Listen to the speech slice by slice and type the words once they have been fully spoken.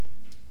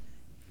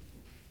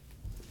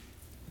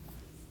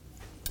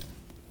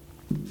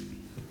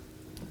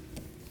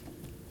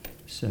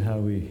So are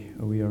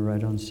we all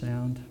right on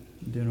sound?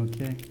 Doing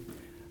okay?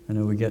 I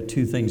know we got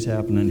two things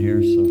happening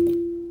here, so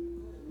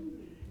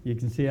you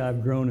can see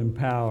I've grown in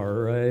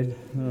power, right?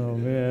 Oh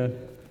man,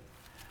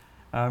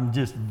 I'm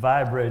just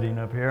vibrating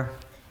up here.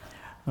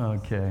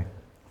 Okay,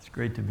 it's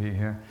great to be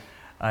here.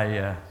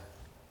 I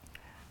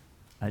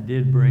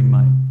did bring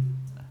my.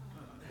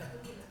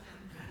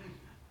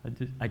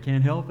 I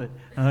can't help it.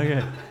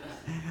 Okay,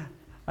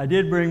 I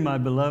did bring my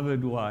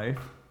beloved wife,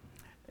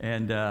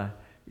 and.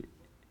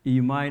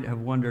 You might have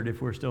wondered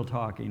if we're still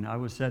talking. I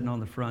was sitting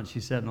on the front,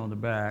 she's sitting on the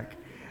back.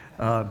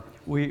 The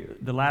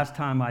last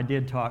time I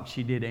did talk,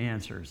 she did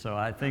answer, so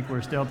I think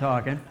we're still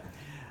talking.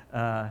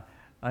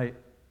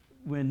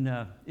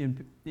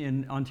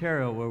 In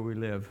Ontario, where we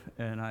live,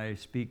 and I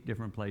speak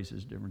different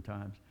places, different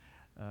times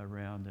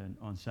around and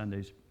on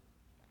Sundays.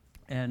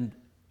 And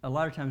a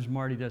lot of times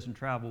Marty doesn't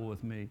travel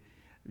with me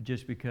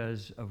just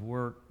because of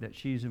work that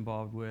she's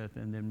involved with,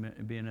 and then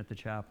being at the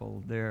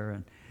chapel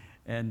there.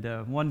 And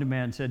one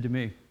man said to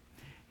me,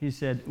 he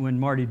said, when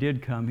Marty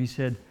did come, he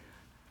said,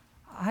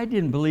 I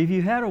didn't believe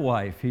you had a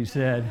wife, he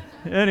said.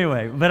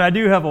 Anyway, but I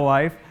do have a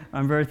wife.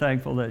 I'm very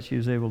thankful that she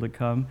was able to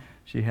come.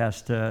 She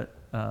has to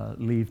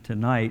leave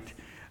tonight,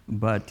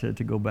 but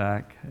to go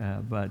back.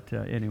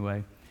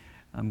 Anyway,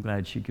 I'm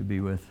glad she could be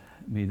with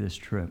me this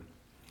trip.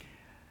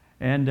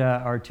 And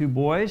our two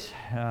boys,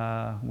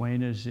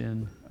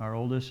 Wayne our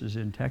oldest is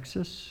in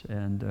Texas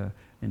and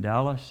in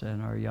Dallas,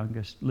 and our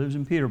youngest lives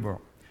in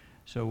Peterborough.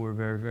 So we're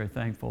very, very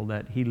thankful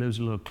that he lives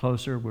a little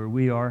closer where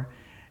we are.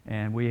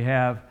 And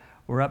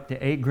we're up to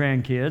 8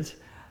 grandkids.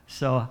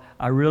 So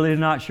I'm really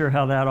not sure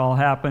how that all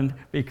happened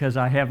because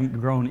I haven't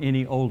grown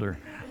any older.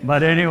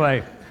 But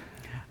anyway,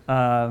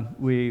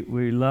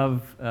 we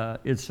love,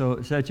 it's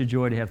such a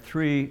joy to have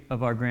 3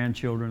 of our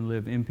grandchildren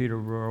live in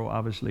Peterborough.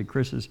 Obviously,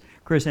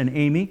 Chris and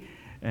Amy,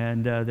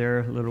 and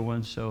their little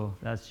ones. So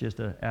that's just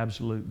an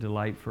absolute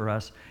delight for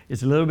us.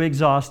 It's a little bit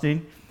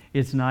exhausting.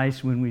 It's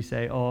nice when we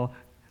say, oh,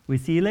 we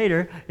see you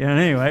later,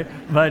 anyway,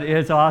 but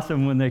it's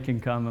awesome when they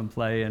can come and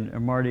play, and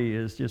Marty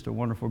is just a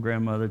wonderful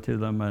grandmother to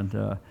them,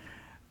 and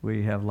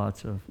we have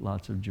lots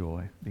of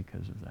joy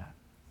because of that.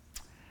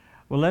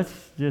 Well, let's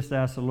just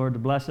ask the Lord to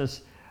bless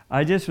us.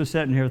 I just was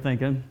sitting here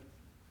thinking,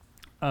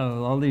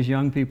 oh, all these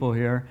young people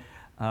here,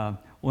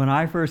 when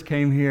I first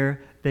came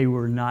here, they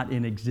were not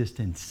in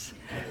existence,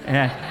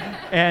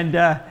 and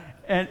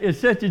it's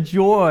such a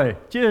joy,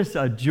 just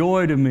a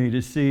joy to me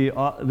to see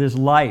this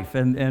life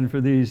and for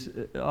this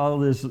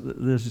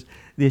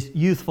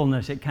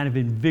youthfulness. It kind of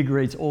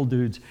invigorates old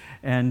dudes,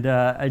 and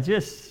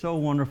just so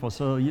wonderful.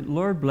 So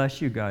Lord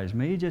bless you guys.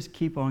 May you just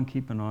keep on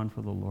keeping on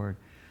for the Lord.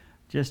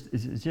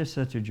 It's just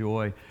such a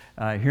joy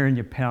hearing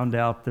you pound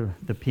out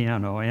the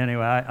piano.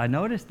 Anyway, I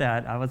noticed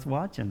that. I was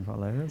watching.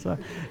 So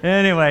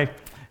anyway,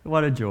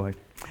 what a joy.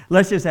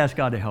 Let's just ask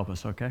God to help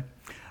us, okay?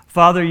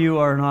 Father, you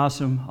are an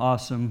awesome,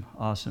 awesome,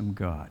 awesome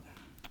God.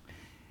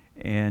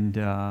 And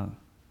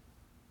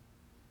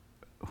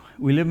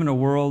we live in a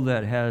world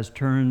that has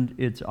turned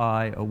its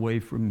eye away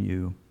from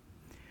you.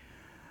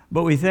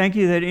 But we thank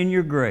you that in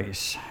your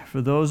grace,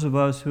 for those of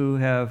us who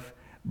have,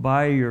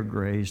 by your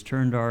grace,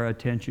 turned our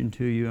attention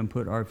to you and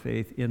put our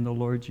faith in the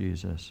Lord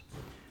Jesus,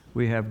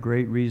 we have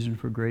great reason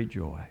for great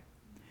joy.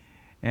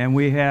 And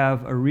we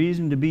have a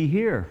reason to be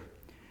here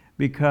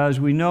because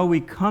we know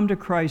we come to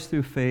Christ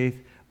through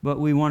faith, but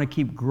we want to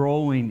keep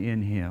growing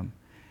in Him,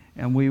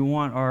 and we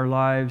want our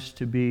lives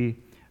to be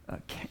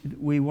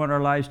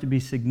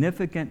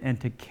significant and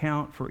to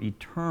count for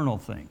eternal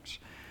things.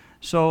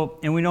 So,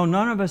 and we know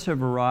none of us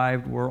have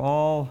arrived. We're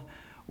all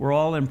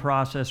in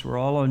process. We're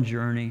all on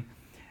journey,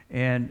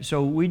 and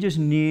so we just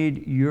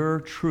need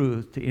your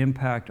truth to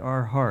impact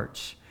our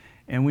hearts.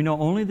 And we know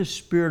only the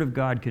Spirit of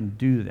God can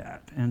do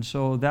that, and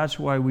so that's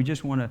why we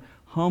just want to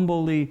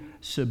humbly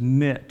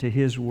submit to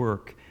His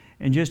work.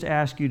 And just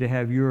ask you to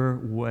have your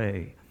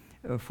way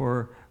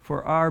for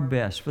our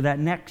best, for that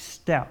next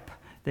step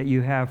that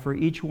you have for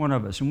each one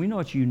of us. And we know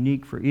it's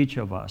unique for each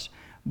of us,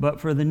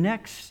 but for the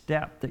next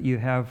step that you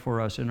have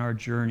for us in our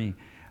journey,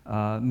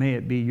 may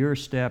it be your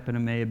step,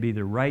 and may it be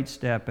the right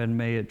step, and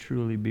may it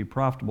truly be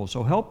profitable.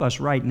 So help us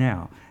right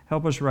now.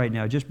 Help us right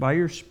now, just by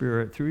your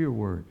Spirit, through your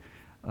word.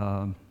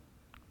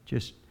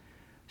 Just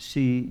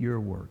see your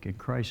work. In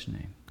Christ's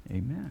name,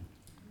 amen.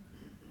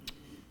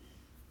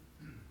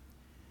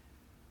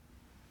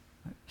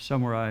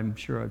 Somewhere I'm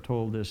sure I've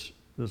told this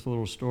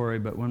little story,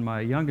 but when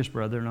my youngest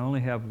brother, and I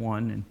only have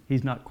one, and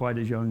he's not quite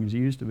as young as he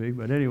used to be,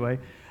 but anyway,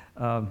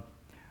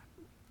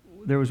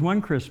 there was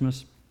one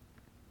Christmas,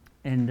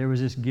 and there was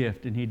this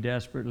gift, and he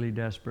desperately,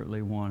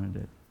 desperately wanted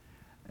it.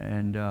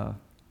 And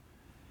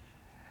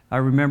I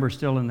remember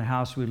still in the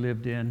house we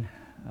lived in,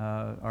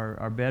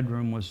 our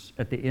bedroom was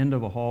at the end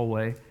of a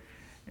hallway,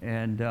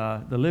 and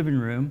the living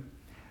room,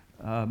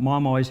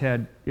 Mom always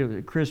had,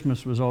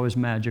 Christmas was always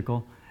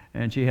magical.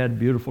 And she had a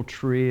beautiful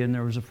tree, and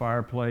there was a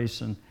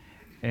fireplace, and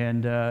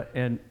then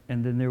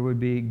there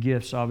would be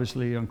gifts,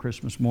 obviously, on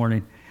Christmas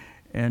morning.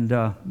 And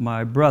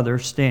my brother,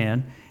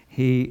 Stan,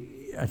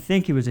 I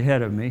think he was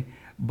ahead of me,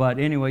 but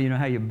anyway, you know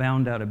how you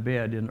bound out of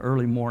bed in the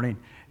early morning,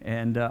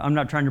 And I'm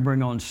not trying to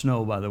bring on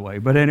snow, by the way.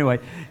 But anyway,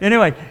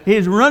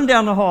 he's run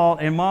down the hall,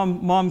 and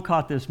mom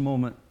caught this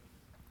moment.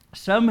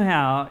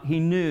 Somehow he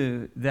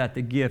knew that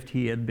the gift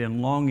he had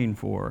been longing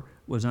for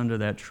was under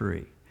that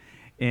tree.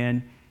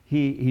 And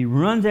he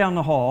runs down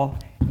the hall,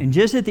 and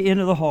just at the end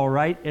of the hall,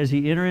 right as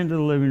he entered into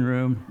the living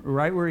room,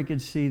 right where he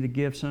could see the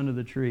gifts under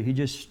the tree, he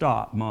just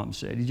stopped, Mom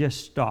said. He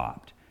just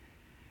stopped.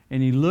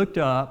 And he looked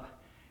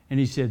up, and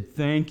he said,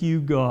 "Thank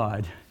you,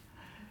 God."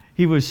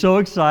 He was so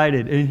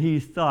excited, and he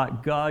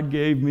thought, God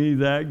gave me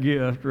that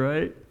gift,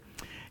 right?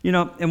 You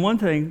know, and one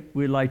thing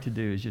we'd like to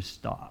do is just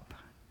stop.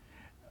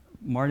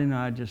 Marty and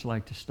I just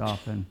like to stop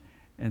and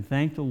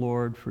thank the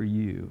Lord for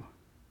you,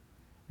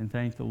 and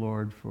thank the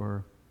Lord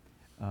for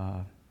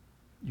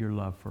your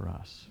love for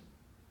us.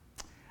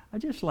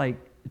 I'd just like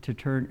to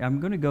turn, I'm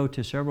going to go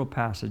to several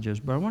passages,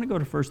 but I want to go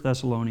to 1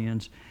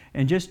 Thessalonians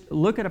and just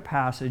look at a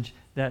passage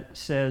that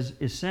says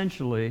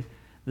essentially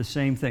the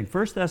same thing.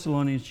 1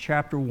 Thessalonians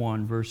chapter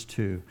 1, verse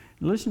 2.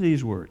 Listen to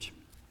these words.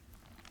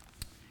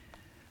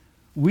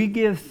 We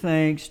give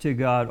thanks to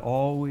God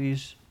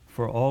always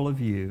for all of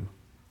you,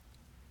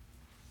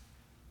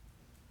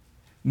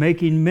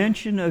 making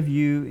mention of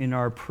you in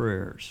our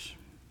prayers,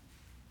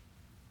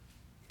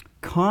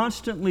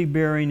 constantly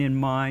bearing in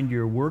mind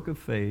your work of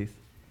faith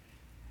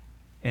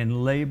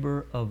and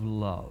labor of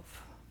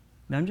love.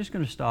 Now I'm just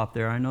going to stop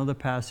there. I know the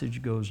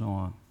passage goes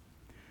on.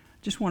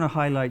 Just want to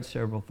highlight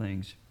several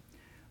things.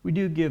 We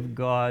do give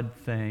God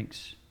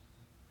thanks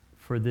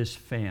for this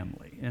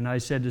family. And I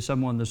said to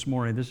someone this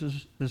morning, this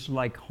is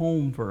like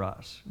home for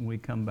us when we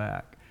come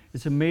back.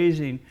 It's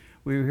amazing.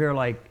 We were here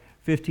like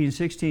 15,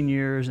 16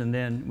 years, and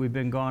then we've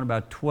been gone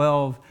about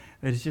 12.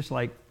 It's just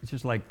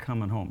like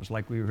coming home. It's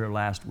like we were here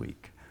last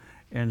week.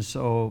 And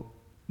so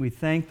we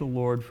thank the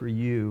Lord for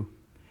you.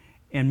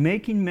 And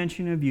making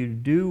mention of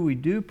you, we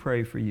do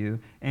pray for you,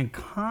 and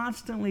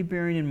constantly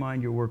bearing in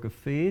mind your work of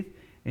faith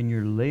and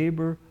your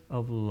labor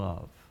of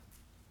love.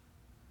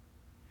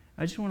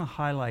 I just want to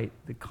highlight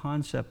the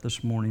concept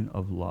this morning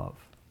of love.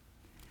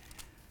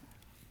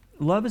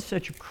 Love is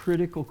such a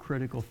critical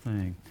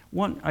thing.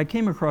 I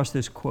came across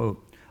this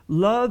quote.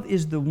 Love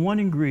is the one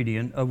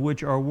ingredient of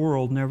which our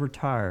world never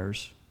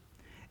tires,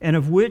 and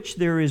of which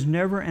there is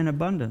never an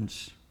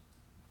abundance.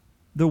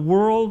 The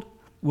world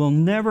will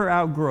never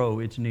outgrow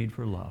its need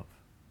for love.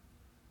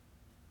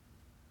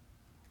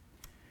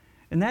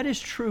 And that is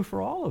true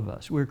for all of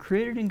us. We're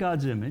created in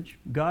God's image.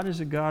 God is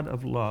a God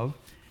of love,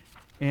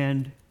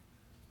 and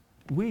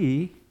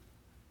we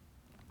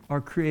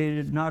are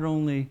created not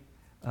only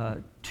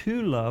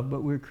to love,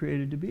 but we're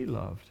created to be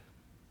loved.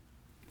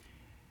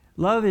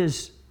 Love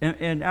is,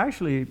 and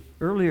actually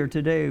earlier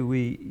today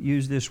we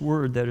used this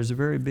word that is a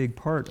very big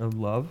part of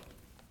love.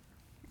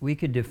 We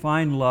could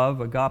define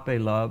love,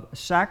 agape love,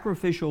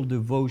 sacrificial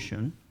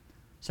devotion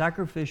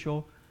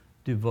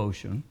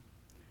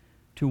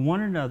to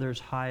one another's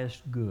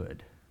highest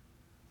good.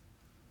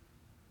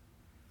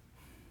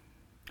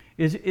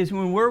 Is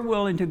when we're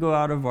willing to go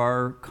out of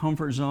our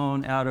comfort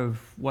zone, out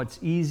of what's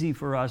easy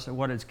for us, or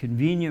what is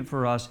convenient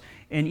for us,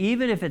 and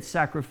even if it's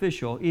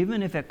sacrificial,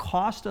 even if it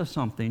costs us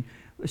something,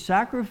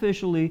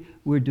 sacrificially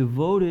we're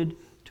devoted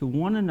to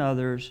one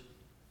another's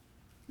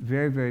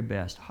very, very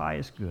best,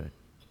 highest good.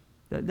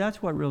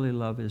 That's what really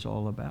love is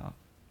all about.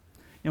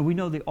 And we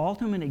know the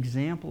ultimate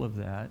example of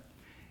that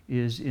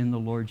is in the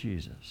Lord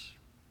Jesus.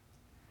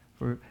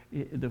 For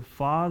the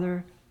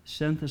Father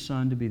sent the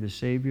Son to be the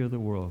Savior of the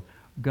world.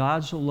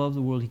 God so loved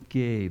the world, He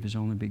gave His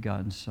only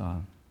begotten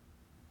Son.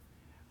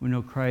 We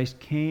know Christ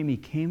came, He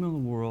came into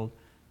the world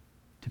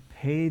to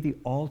pay the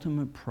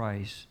ultimate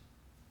price,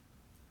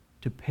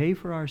 to pay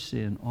for our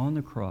sin on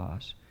the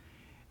cross.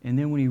 And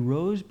then when He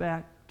rose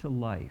back to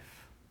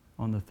life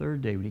on the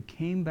third day, when He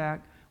came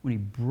back, when He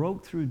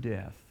broke through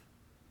death,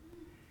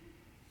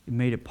 it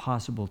made it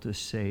possible to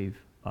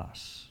save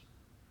us.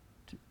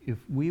 If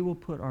we will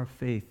put our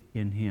faith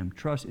in Him,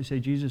 trust and say,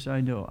 Jesus, I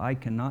know I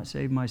cannot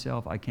save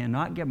myself. I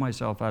cannot get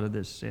myself out of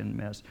this sin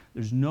mess.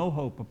 There's no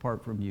hope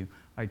apart from you.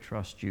 I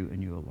trust you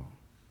and you alone.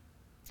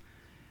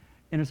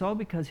 And it's all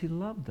because He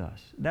loved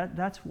us.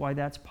 That's why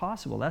that's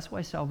possible. That's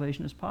why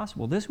salvation is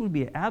possible. This would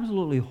be an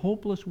absolutely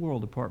hopeless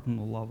world apart from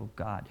the love of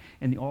God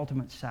and the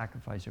ultimate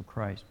sacrifice of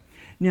Christ.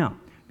 Now,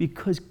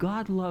 because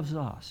God loves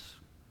us,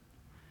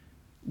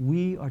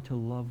 we are to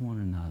love one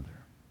another.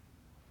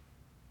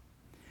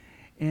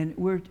 And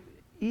we're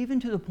even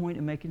to the point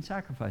of making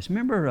sacrifice.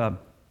 Remember,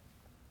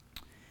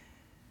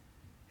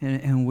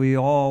 and we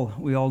all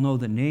know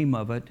the name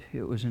of it.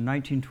 It was in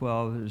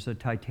 1912. It was the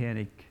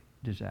Titanic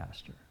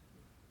disaster.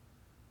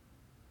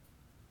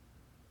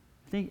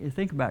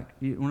 Think back.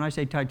 When I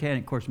say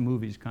Titanic, of course,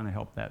 movies kind of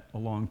help that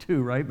along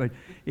too, right? But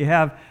you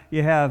have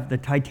the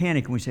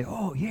Titanic, and we say,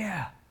 oh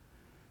yeah,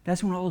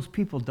 that's when all those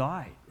people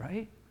died,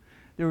 right?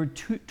 There were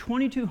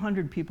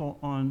 2,200 people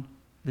on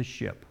the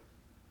ship.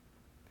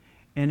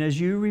 And as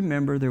you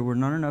remember, there were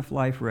not enough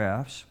life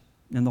rafts,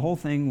 and the whole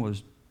thing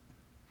was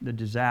the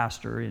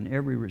disaster in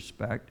every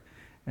respect.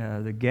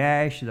 The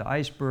gash, the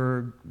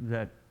iceberg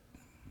that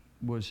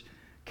was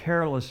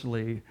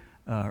carelessly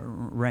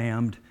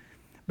rammed.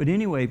 But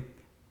anyway,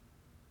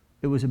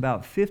 it was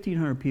about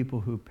 1,500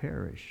 people who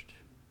perished.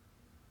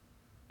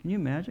 Can you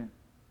imagine?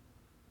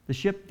 The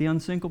ship, the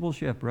unsinkable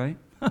ship, right?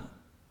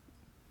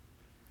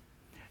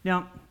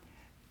 Now,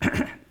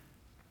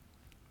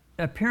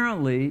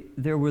 apparently,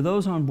 there were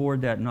those on board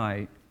that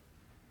night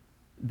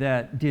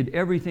that did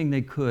everything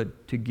they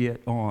could to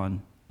get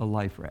on a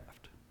life raft.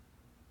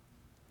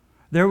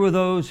 There were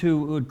those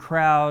who would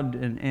crowd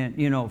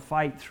and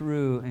fight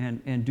through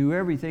and do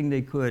everything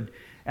they could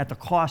at the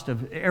cost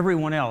of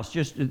everyone else.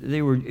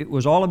 It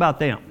was all about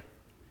them.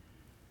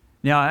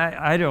 Now,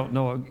 I don't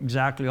know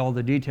exactly all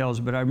the details,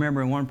 but I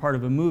remember in one part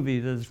of a movie,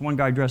 this one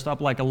guy dressed up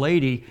like a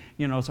lady,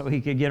 so he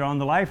could get on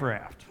the life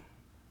raft.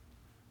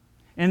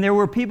 And there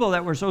were people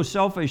that were so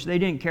selfish, they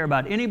didn't care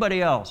about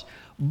anybody else.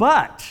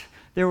 But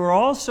there were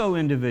also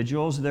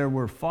individuals, there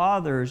were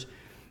fathers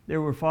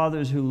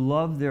who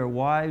loved their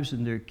wives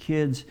and their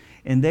kids,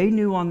 and they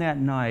knew on that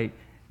night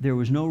there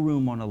was no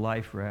room on a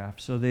life raft.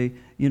 So they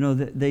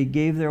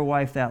gave their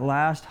wife that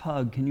last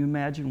hug. Can you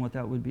imagine what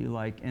that would be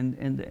like? And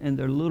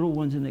their little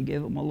ones, and they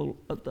gave them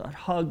a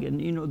hug,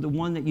 and the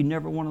one that you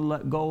never want to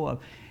let go of,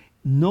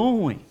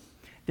 knowing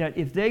that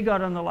if they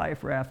got on the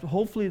life raft,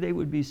 hopefully they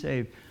would be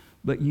saved,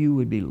 but you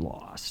would be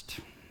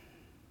lost.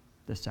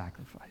 The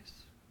sacrifice.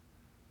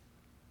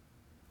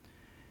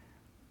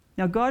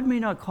 Now, God may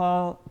not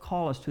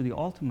call us to the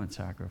ultimate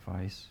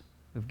sacrifice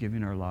of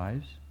giving our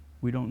lives.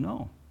 We don't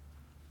know.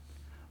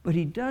 But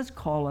He does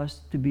call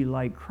us to be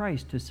like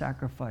Christ, to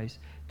sacrifice,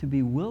 to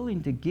be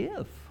willing to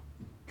give.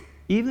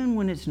 Even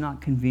when it's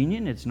not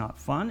convenient, it's not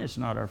fun, it's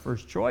not our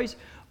first choice,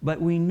 but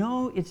we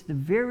know it's the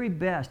very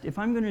best. If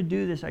I'm going to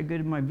do this, I go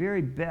to my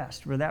very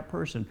best for that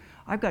person.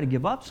 I've got to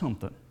give up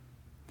something.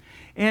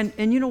 And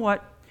you know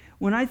what?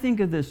 When I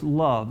think of this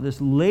love, this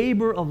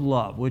labor of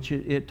love, which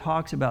it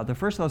talks about, the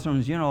First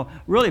Thessalonians,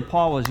 really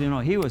Paul was,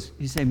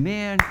 he said,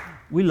 man,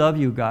 we love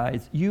you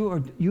guys.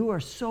 You are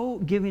so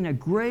giving a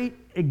great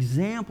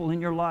example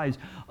in your lives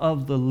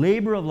of the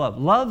labor of love.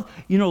 Love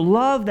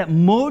that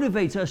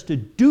motivates us to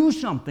do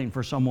something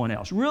for someone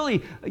else.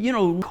 Really,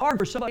 hard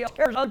for somebody else,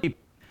 cares other people.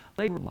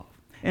 Labor of love.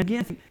 And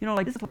again,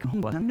 like this is like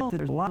home was. I know that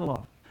there's a lot of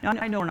love. Now,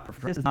 I know we're not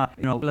perfect. This is not,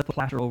 let's put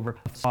plaster over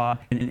a facade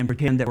and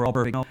pretend that we're all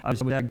perfect. No, I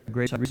was with that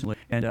great recently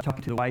and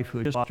talking to the wife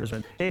who just lost her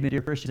husband. Hey,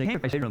 dear Chris, she said, hey,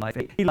 Christ saved her life.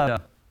 He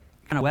loved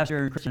kind of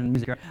Western Christian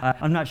music.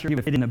 I'm not sure he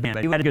would fit in the band,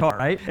 but he had a guitar,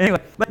 right?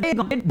 Anyway, but they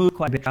moved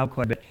quite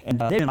a bit, and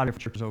they've been a lot of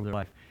different churches over their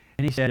life.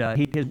 And he said,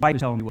 his wife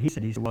was telling me, he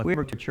said, well, if we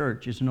ever to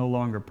church, it's no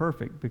longer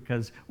perfect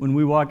because when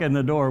we walk in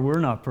the door, we're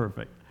not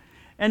perfect.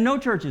 And no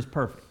church is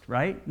perfect,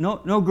 right?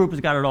 No group has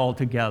got it all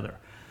together.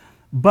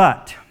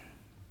 But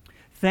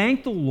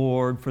thank the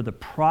Lord for the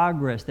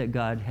progress that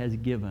God has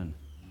given.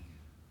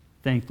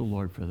 Thank the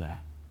Lord for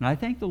that. And I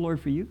thank the Lord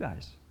for you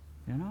guys,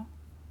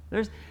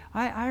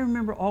 I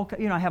remember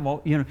I have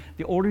all,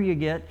 the older you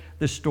get,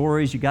 the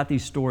stories, you got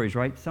these stories,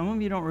 right? Some of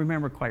them you don't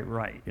remember quite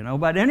right,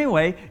 but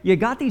anyway, you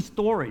got these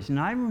stories, and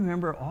I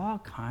remember all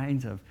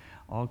kinds of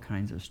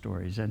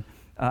stories. And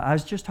I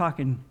was just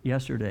talking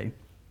yesterday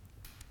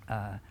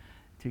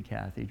to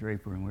Kathy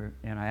Draper,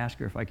 and I asked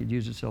her if I could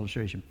use this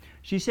illustration.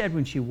 She said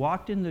when she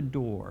walked in the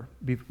door,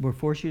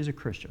 before she was a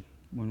Christian,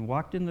 when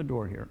walked in the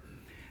door here,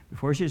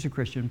 before she was a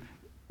Christian,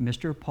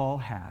 Mr. Paul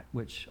Hatt,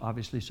 which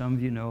obviously some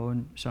of you know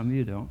and some of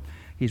you don't,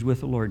 he's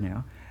with the Lord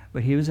now,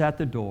 but he was at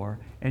the door,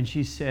 and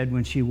she said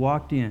when she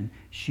walked in,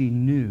 she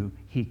knew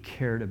he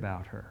cared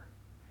about her.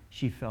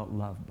 She felt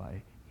loved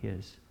by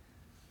his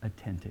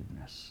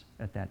attentiveness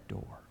at that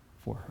door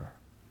for her.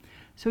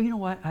 So you know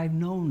what?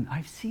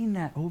 I've seen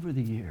that over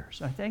the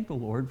years. I thank the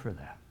Lord for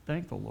that.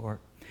 Thank the Lord.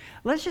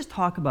 Let's just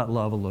talk about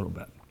love a little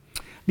bit.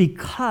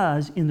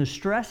 Because in the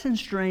stress and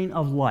strain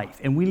of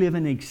life, and we live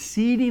in an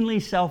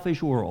exceedingly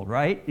selfish world,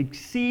 right?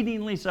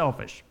 Exceedingly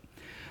selfish.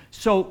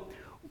 So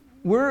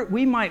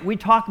we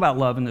talk about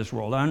love in this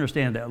world. I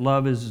understand that.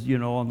 Love is,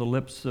 on the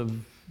lips of,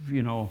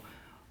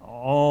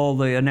 all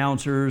the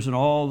announcers and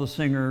all the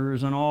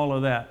singers and all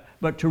of that.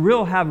 But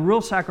to have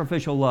real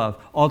sacrificial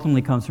love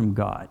ultimately comes from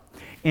God.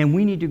 And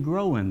we need to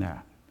grow in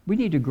that. We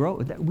need to grow.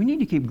 We need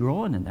to keep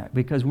growing in that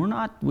because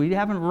we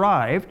haven't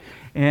arrived,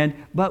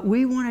 but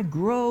we want to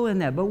grow in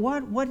that. But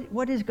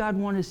what does God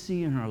want to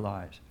see in our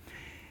lives?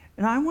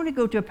 And I want to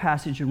go to a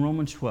passage in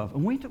Romans 12,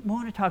 and we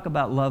want to talk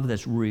about love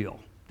that's real.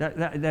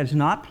 That's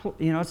not,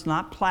 it's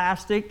not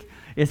plastic,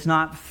 it's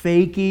not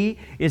fakey,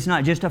 it's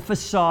not just a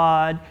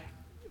facade,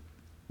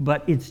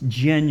 but it's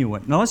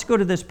genuine. Now let's go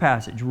to this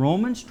passage,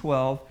 Romans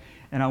 12,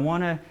 and I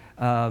want to,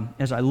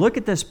 as I look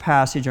at this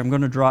passage, I'm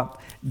going to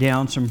drop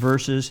down some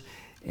verses.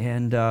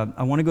 And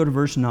I want to go to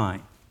verse 9.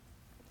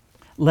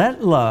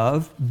 Let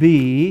love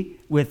be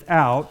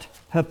without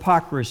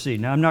hypocrisy.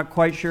 Now, I'm not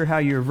quite sure how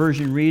your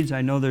version reads.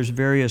 I know there's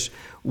various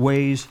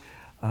ways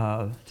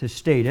to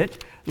state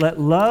it. Let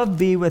love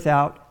be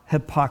without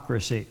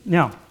hypocrisy.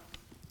 Now,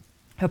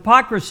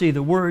 hypocrisy,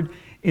 the word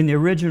in the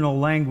original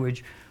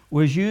language,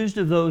 was used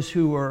of those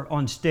who were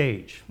on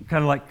stage,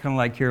 kind of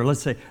like here.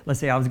 Let's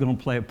say I was going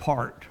to play a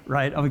part,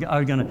 right? I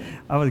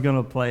was going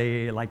to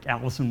play like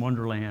Alice in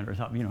Wonderland or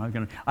something. You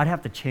know, I'd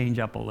have to change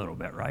up a little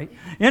bit, right?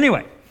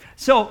 Anyway,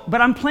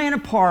 but I'm playing a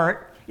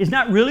part. It's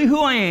not really who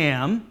I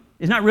am.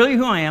 It's not really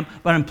who I am,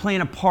 but I'm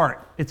playing a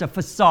part. It's a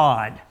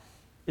facade.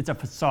 It's a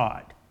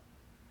facade.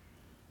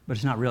 But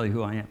it's not really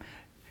who I am.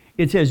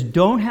 It says,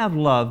 don't have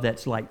love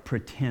that's like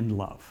pretend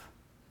love.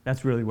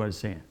 That's really what it's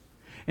saying.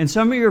 And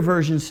some of your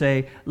versions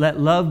say, let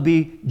love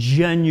be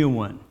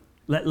genuine.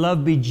 Let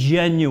love be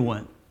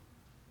genuine.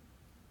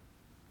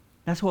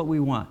 That's what we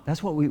want.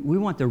 That's what we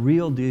want, the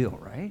real deal,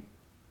 right?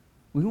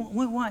 We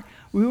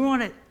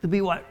want it to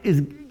be what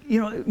is,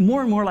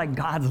 more and more like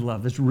God's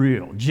love. It's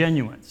real,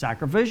 genuine,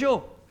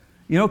 sacrificial.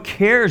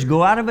 Cares,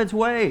 go out of its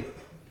way.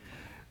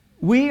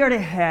 We are to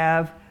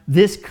have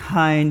this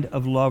kind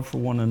of love for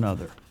one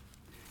another.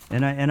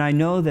 And I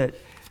know that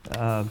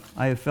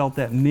I have felt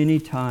that many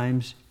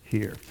times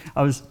here.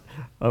 I was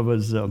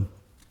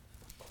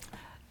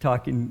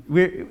talking,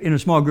 we're in a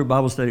small group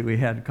Bible study we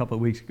had a couple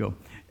of weeks ago.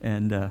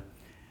 And of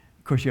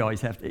course you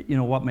always have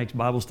to, what makes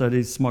Bible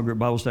studies, small group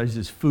Bible studies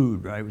is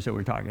food, right? So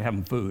we're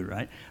having food,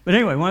 right? But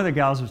anyway, one of the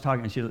gals was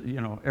talking, and she,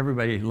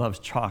 everybody loves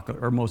chocolate,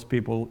 or most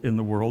people in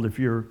the world. If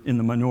you're in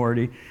the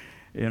minority,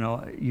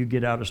 you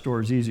get out of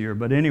stores easier.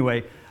 But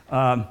anyway,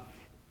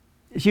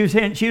 she was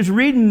saying, she was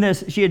reading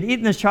this, she had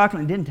eaten this chocolate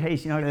and didn't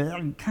taste, kind of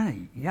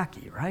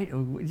yucky, right?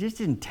 It just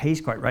didn't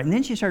taste quite right. And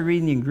then she started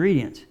reading the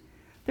ingredients.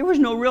 There was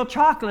no real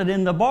chocolate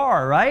in the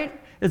bar,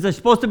 right? Is there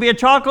supposed to be a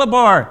chocolate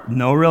bar?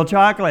 No real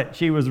chocolate.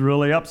 She was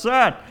really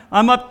upset.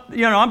 I'm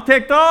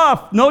ticked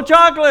off. No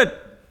chocolate.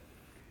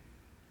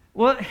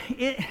 Well,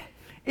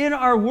 in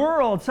our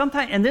world,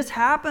 sometimes, and this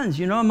happens,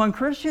 among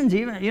Christians,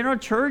 even,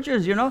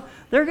 churches,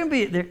 there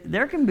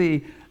can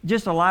be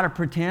just a lot of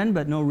pretend,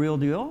 but no real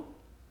deal.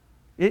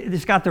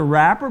 It's got the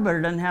wrapper, but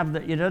it doesn't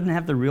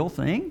have the real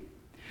thing.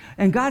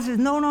 And God says,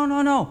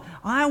 no.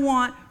 I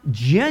want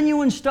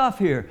genuine stuff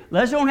here.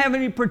 Let's don't have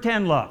any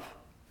pretend love.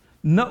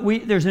 No,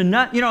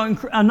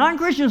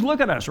 non-Christians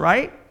look at us,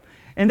 right?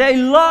 And they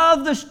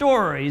love the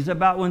stories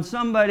about when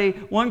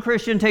one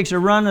Christian takes a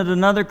run at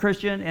another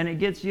Christian and it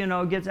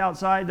gets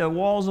outside the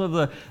walls of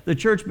the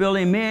church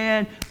building.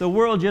 Man, the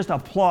world just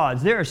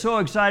applauds. They're so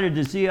excited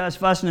to see us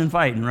fussing and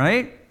fighting,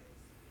 right?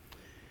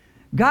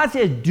 God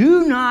says,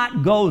 do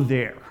not go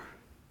there.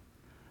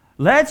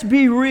 Let's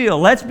be real.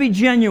 Let's be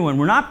genuine.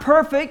 We're not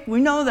perfect. We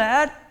know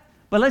that.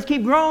 But let's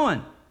keep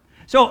growing.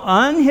 So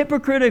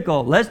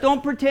unhypocritical. Let's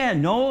don't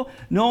pretend.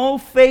 No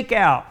fake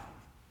out.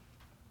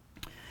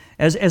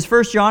 As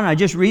 1 John, I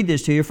just read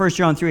this to you. 1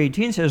 John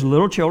 3:18 says,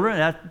 little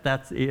children.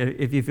 That's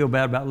if you feel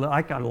bad about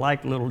I kind of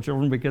like little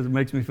children because it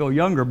makes me feel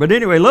younger. But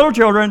anyway, little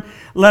children,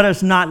 let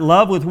us not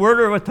love with word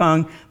or with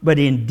tongue, but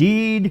in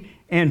deed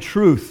and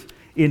truth.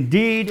 In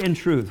deed and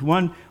truth.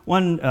 One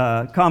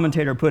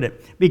commentator put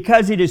it,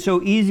 because it is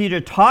so easy to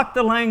talk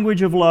the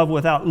language of love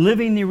without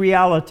living the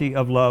reality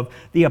of love,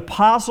 the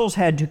apostles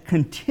had to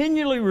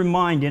continually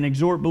remind and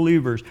exhort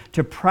believers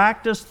to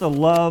practice the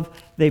love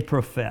they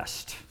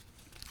professed.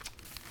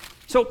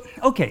 So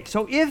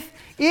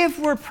if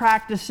we're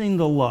practicing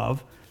the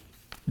love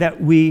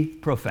that we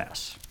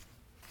profess,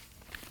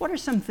 what are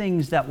some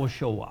things that will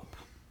show up?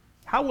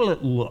 How will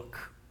it look?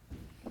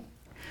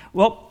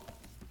 Well,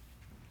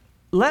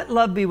 let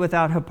love be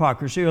without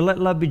hypocrisy, or let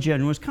love be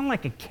genuine. It's kind of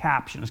like a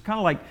caption. It's kind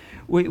of like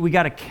we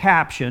got a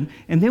caption,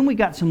 and then we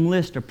got some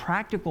list of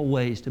practical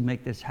ways to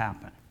make this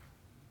happen.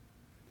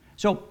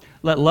 So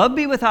let love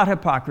be without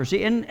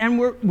hypocrisy, and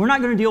we're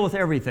not going to deal with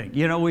everything.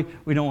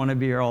 We don't want to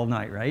be here all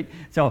night, right?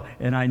 So,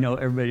 and I know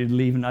everybody would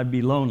leave and I'd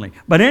be lonely.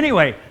 But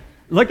anyway,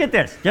 look at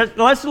this.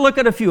 Let's look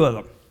at a few of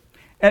them.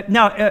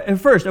 Now,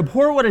 first,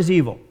 abhor what is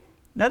evil.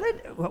 Now,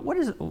 what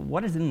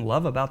is in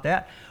love about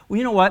that? Well,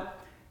 you know what?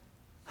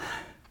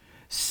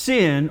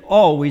 Sin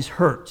always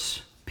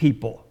hurts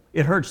people.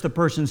 It hurts the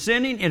person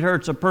sinning. It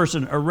hurts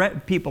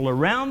people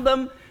around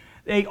them.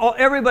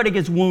 Everybody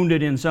gets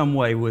wounded in some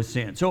way with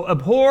sin. So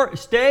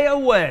stay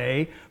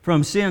away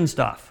from sin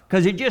stuff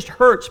because it just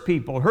hurts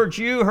people, hurts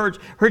you,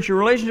 hurts your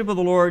relationship with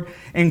the Lord,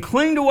 and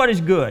cling to what is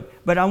good.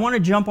 But I want to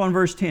jump on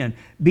verse 10.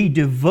 Be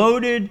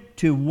devoted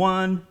to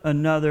one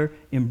another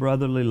in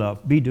brotherly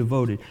love. Be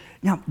devoted.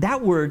 Now,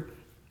 that word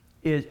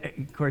is,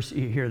 of course,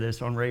 you hear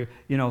this on radio,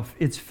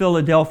 it's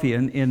Philadelphia.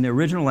 In the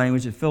original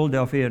language, it's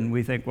Philadelphia, and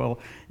we think, well,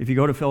 if you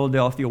go to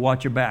Philadelphia,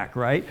 watch your back,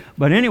 right?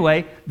 But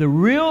anyway, the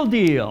real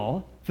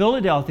deal,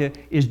 Philadelphia,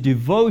 is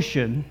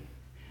devotion.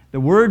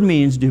 The word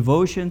means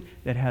devotion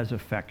that has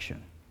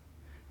affection.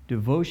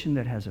 Devotion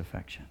that has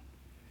affection.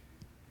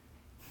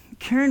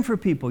 Caring for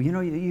people,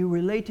 you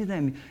relate to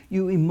them.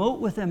 You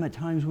emote with them at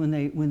times when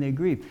they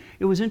grieve.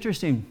 It was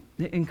interesting,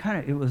 and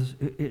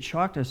it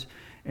shocked us.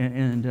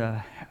 And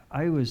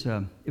it was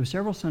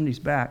several Sundays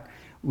back,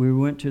 we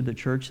went to the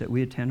church that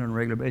we attend on a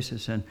regular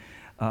basis, and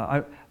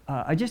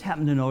I just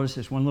happened to notice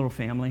this one little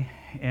family,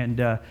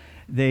 and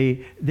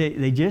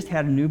they just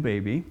had a new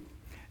baby,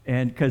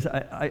 And because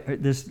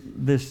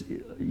this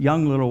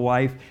young little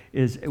wife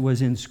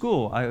was in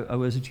school. I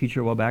was a teacher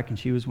a while back, and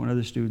she was one of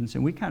the students,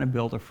 and we kind of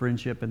built a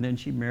friendship. And then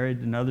she married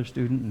another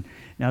student, and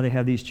now they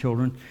have these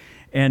children.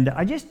 And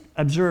I just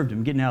observed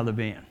them getting out of the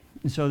van.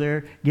 And so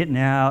they're getting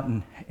out,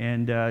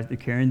 and they're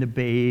carrying the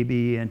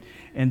baby, and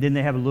then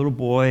they have a little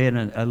boy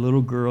and a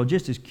little girl,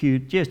 just as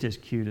cute as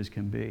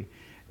can be.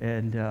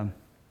 And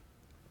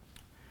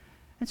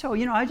so,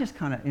 I just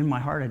kind of, in my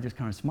heart, I just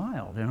kind of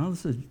smiled.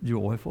 This is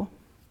joyful.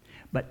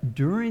 But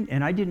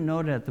and I didn't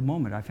know it at the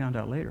moment, I found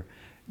out later.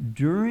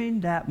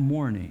 During that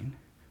morning,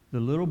 the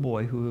little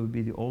boy, who would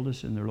be the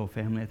oldest in their little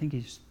family, I think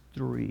he's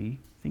three,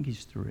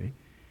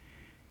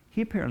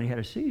 he apparently had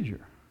a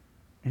seizure.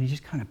 And he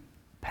just kind of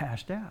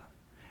passed out.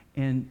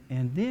 And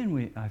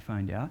then I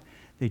find out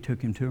they took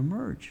him to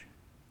Emerge.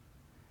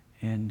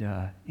 And,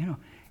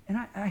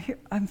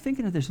 I'm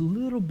thinking of this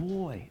little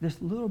boy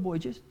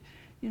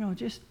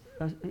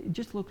it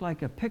just looked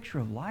like a picture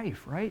of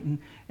life, right? And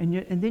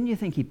then you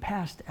think he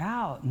passed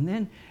out,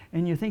 and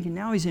you're thinking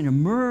now he's in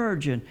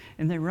Emerge, and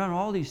they run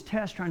all these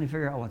tests trying to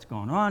figure out what's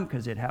going on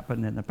because it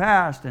happened in the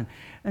past,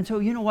 and so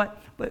you know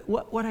what? But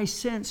what I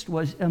sensed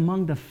was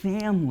among the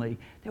family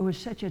there was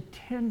such a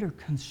tender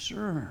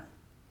concern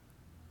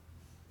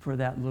for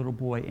that little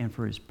boy and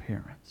for his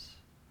parents.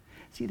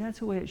 See, that's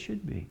the way it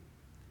should be.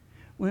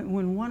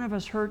 When one of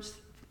us hurts,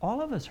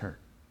 all of us hurt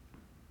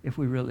if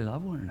we really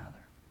love one another.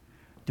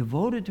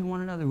 Devoted to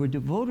one another. We're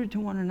devoted to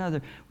one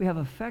another. We have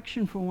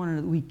affection for one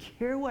another. We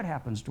care what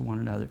happens to one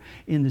another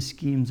in the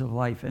schemes of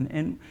life.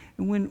 And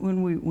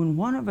when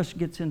one of us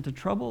gets into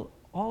trouble,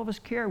 all of us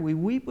care. We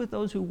weep with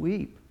those who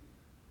weep.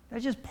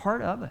 That's just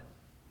part of it.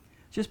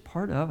 Just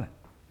part of it.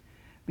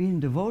 Being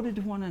devoted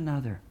to one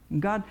another.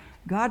 And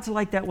God's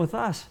like that with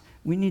us.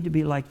 We need to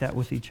be like that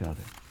with each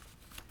other.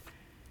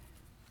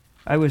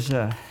 I was,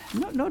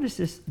 notice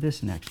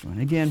this next one.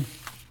 Again,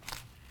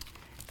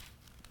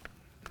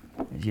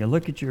 as you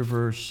look at your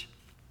verse,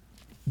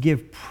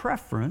 give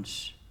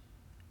preference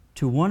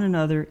to one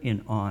another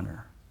in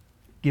honor.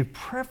 Give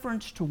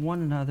preference to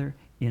one another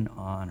in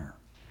honor.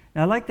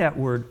 Now, I like that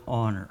word,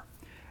 honor.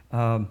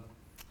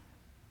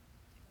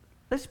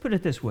 Let's put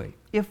it this way.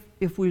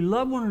 If we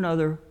love one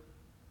another,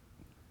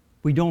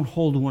 we don't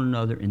hold one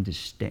another in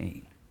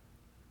disdain.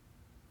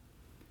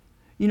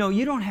 You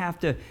don't have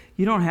to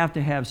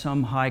have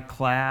some high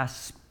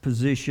class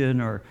position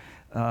or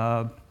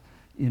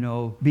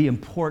be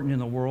important in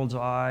the world's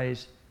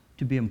eyes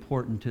to be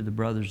important to the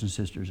brothers and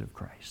sisters of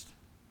Christ.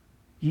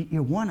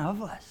 You're one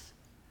of us.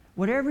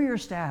 Whatever your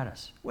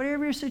status,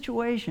 whatever your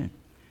situation,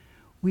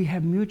 we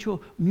have mutual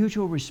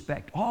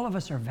respect. All of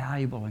us are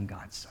valuable in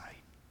God's sight.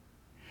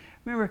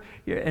 Remember,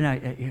 and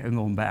I'm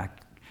going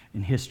back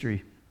in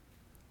history.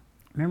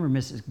 Remember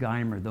Mrs.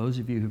 Geimer, those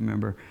of you who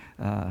remember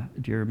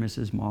dear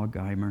Mrs. Ma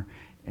Geimer.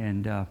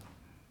 And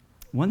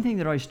one thing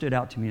that always stood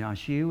out to me now,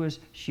 she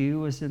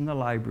was in the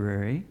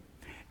library.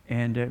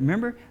 And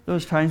remember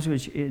those times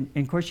and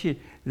of course,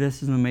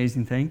 this is an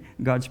amazing thing.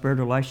 God spared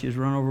her life. She was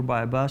run over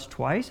by a bus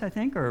twice, I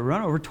think, or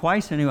run over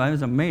twice anyway. It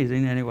was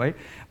amazing anyway.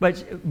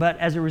 But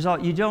as a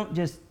result, you don't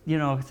just,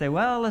 say,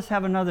 well, let's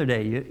have another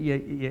day.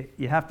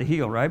 You have to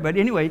heal, right? But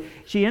anyway,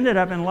 she ended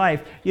up in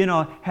life,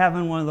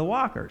 having one of the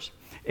walkers.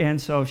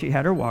 And so she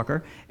had her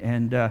walker,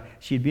 and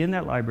she'd be in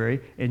that library,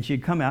 and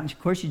she'd come out. And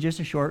of course, she's just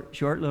a short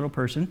little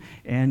person,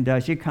 and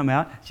she'd come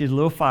out. She's a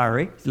little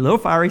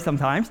fiery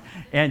sometimes,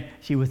 and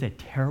she was a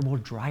terrible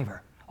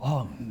driver.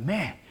 Oh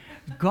man,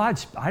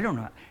 I don't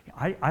know.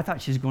 I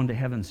thought she was going to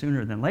heaven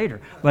sooner than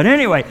later. But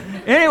anyway,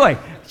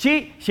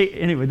 she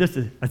this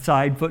is a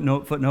side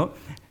footnote.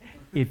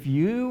 If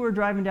you were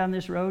driving down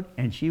this road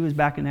and she was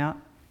backing out,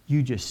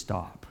 you just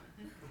stop,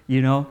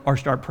 or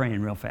start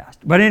praying real fast.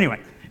 But anyway.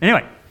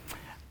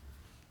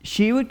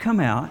 She would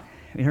come out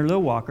in her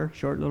little walker,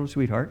 short little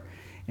sweetheart,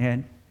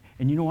 and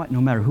you know what?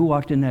 No matter who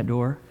walked in that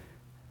door,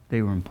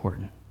 they were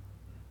important.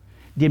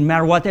 Didn't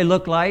matter what they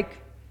looked like.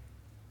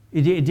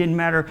 It didn't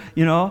matter,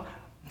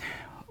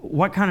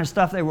 what kind of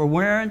stuff they were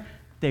wearing.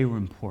 They were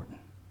important.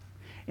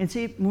 And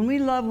see, when we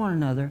love one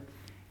another,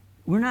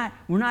 we're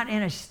not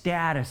in a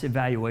status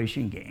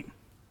evaluation game.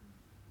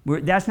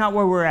 That's not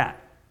where we're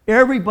at.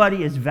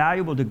 Everybody is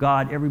valuable to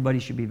God. Everybody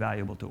should be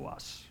valuable to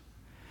us.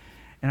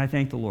 And I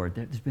thank the Lord.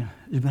 There's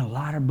been a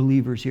lot of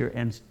believers here,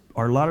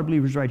 or a lot of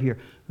believers right here,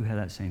 who have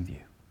that same view.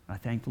 I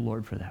thank the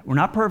Lord for that. We're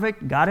not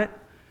perfect, got it?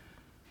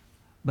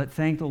 But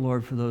thank the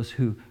Lord for those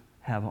who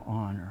have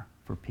honor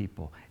for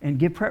people. And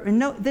give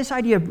this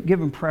idea of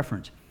giving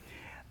preference.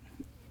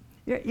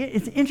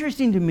 It's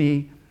interesting to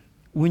me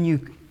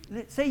when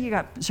say you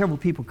got several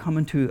people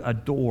coming to a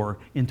door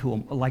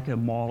into like a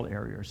mall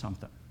area or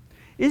something.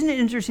 Isn't it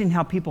interesting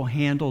how people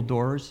handle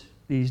doors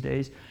these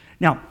days?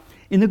 Now,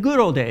 in the good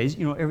old days,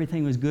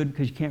 everything was good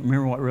because you can't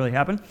remember what really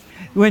happened.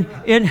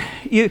 In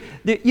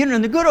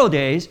the good old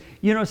days,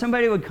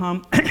 somebody would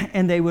come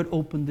and they would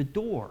open the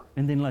door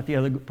and then let the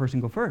other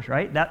person go first,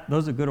 right?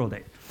 Those are good old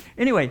days.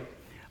 Anyway,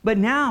 but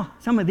now,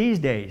 some of these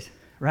days,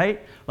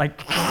 right?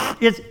 Like,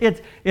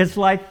 it's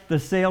like the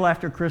sale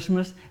after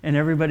Christmas, and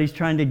everybody's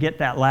trying to get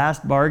that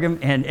last bargain,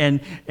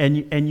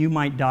 and you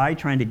might die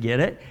trying to get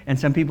it, and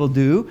some people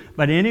do.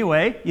 But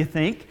anyway, you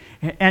think,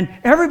 and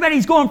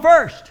everybody's going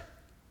first.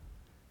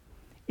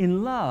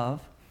 In love,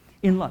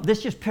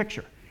 this just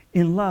picture.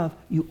 In love,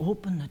 you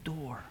open the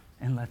door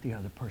and let the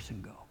other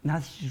person go. Now,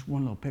 this is just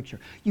one little picture.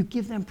 You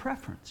give them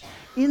preference.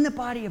 In the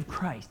body of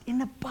Christ,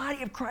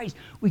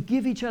 we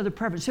give each other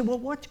preference. Say, well,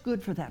 what's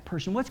good for that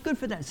person? What's good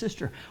for that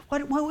sister?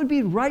 What would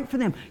be right for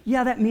them?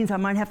 Yeah, that means I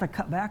might have to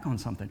cut back on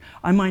something.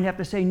 I might have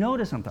to say no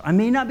to something. I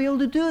may not be able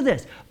to do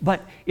this.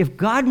 But if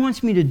God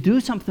wants me to do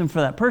something for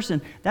that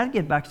person, that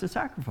gets back to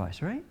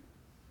sacrifice, right?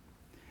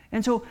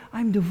 And so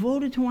I'm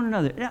devoted to one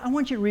another. I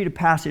want you to read a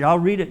passage. I'll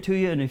read it to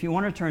you, and if you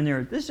want to turn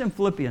there, this is in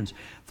Philippians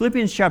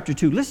chapter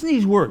 2. Listen to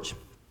these words.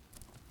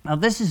 Now,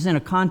 this is in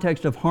a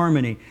context of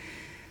harmony.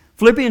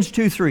 Philippians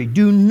 2:3.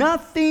 Do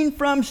nothing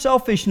from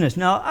selfishness.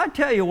 Now, I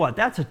tell you what,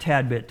 that's a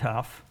tad bit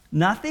tough.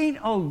 Nothing?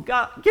 Oh,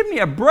 God, give me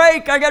a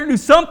break. I got to do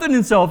something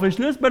in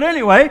selfishness. But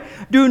anyway,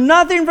 do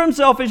nothing from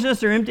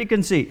selfishness or empty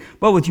conceit,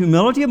 but with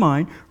humility of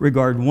mind,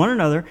 regard one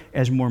another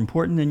as more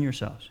important than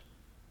yourselves.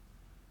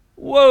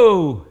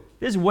 Whoa!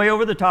 This is way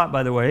over the top,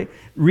 by the way.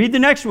 Read the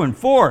next one.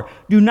 4,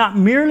 do not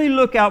merely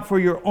look out for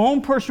your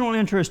own personal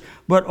interest,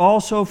 but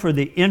also for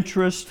the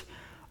interest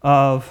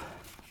of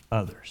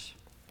others.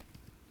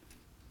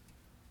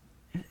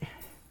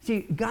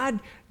 See,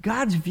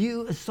 God's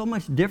view is so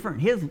much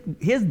different.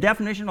 His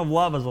definition of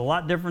love is a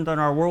lot different than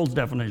our world's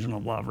definition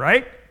of love,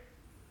 right?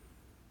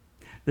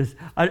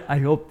 I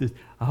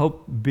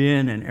hope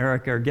Ben and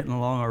Eric are getting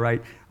along all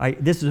right.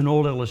 This is an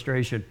old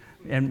illustration,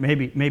 and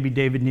maybe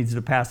David needs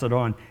to pass it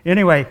on.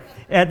 Anyway,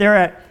 they're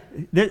at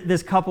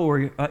this couple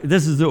were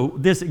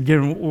this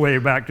getting way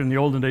back in the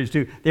olden days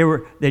too.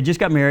 They just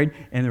got married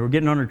and they were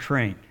getting on a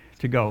train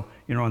to go,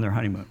 on their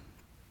honeymoon.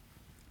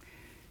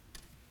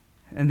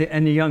 And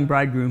the young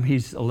bridegroom,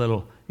 he's he's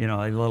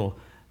only,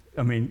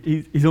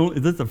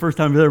 this is the first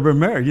time he's ever been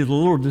married. He's a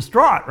little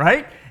distraught,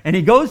 right? And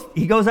he goes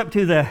up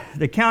to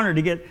the counter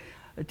to get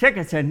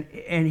tickets, and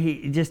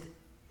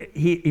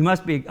he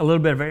must be a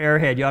little bit of an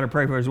airhead. You ought to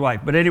pray for his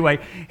wife. But anyway,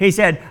 he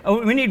said,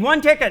 "Oh, we need one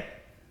ticket."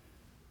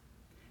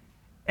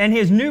 And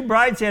his new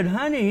bride said,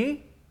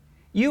 "Honey,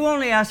 you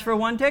only asked for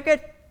one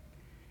ticket?"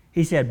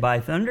 He said, "By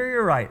thunder,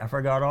 you're right. I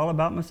forgot all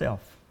about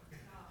myself."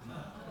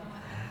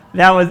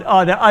 That was,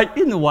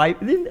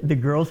 the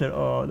girl said,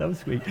 "Oh, that was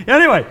sweet."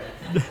 Anyway,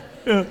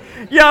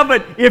 yeah,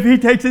 but if he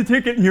takes a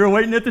ticket and you're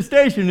waiting at the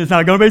station, it's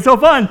not going to be so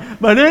fun.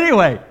 But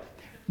anyway,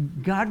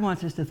 God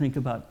wants us to think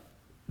about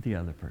the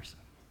other person,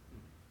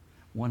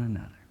 one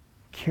another,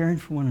 caring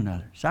for one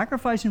another,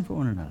 sacrificing for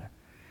one another.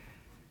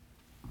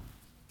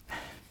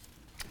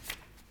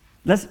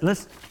 Let's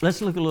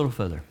look a little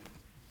further.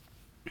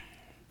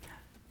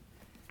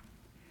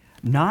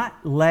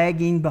 Not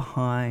lagging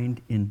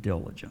behind in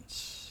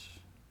diligence.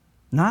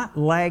 Not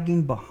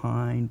lagging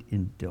behind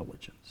in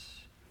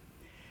diligence.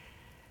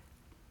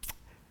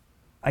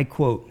 I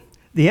quote,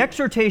 "The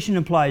exhortation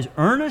implies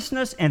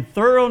earnestness and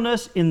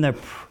thoroughness in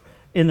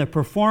the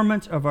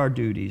performance of our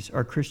duties,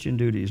 our Christian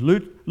duties."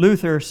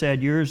 Luther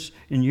said years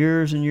and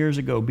years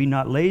ago, "Be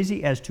not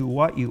lazy as to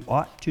what you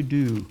ought to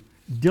do."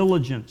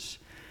 Diligence.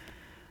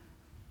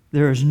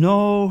 There is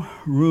no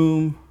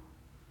room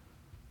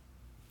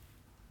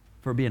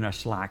for being a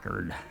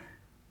slackard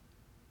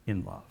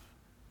in love.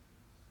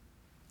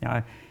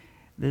 Now,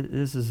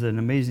 this is an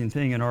amazing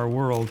thing in our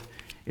world.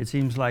 It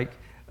seems like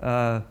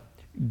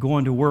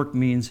going to work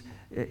means,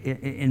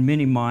 in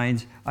many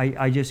minds,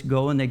 I just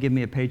go and they give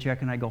me a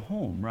paycheck and I go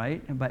home,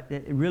 right? But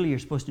really, you're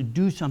supposed to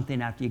do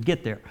something after you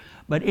get there.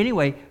 But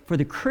anyway, for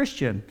the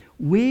Christian,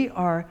 we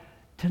are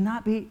to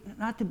not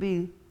to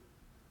be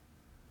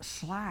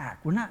slack.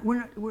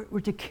 We're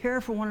to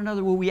care for one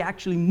another where we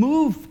actually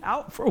move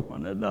out for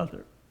one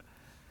another.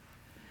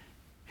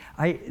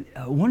 A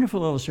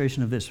wonderful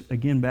illustration of this,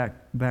 again,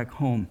 back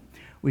home.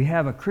 We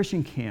have a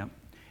Christian camp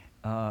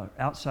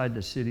outside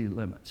the city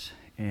limits,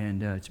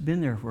 and it's been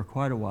there for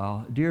quite a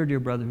while. Dear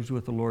brother who's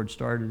with the Lord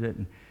started it,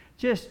 and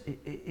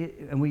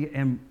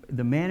and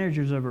the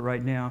managers of it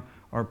right now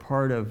are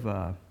part of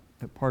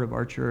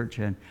our church,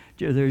 and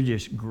they're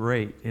just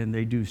great, and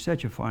they do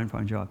such a fine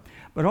job.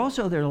 But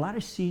also, there are a lot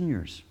of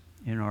seniors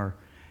in our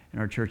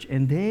church,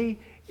 and they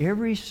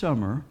every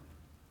summer,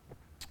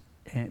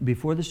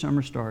 before the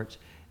summer starts,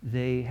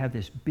 they have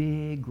this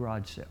big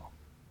garage sale,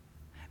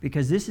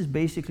 because this is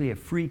basically a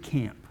free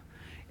camp,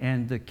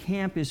 and the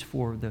camp is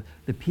for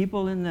the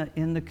people in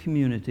the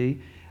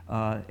community,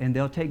 and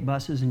they'll take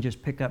buses and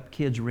just pick up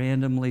kids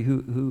randomly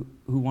who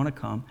want to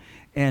come,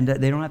 and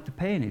they don't have to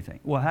pay anything.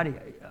 Well,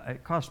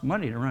 it costs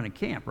money to run a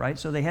camp, right?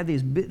 So they have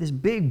this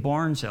big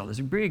barn sale, this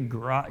big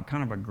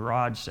kind of a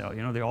garage sale,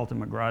 the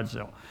ultimate garage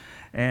sale,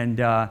 and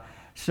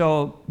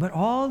but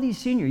all these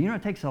seniors,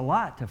 it takes a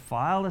lot to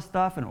file the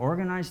stuff and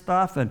organize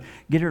stuff and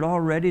get it all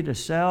ready to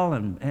sell,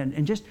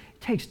 and just it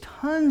takes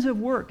tons of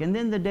work. And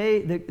then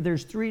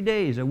there's 3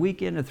 days, a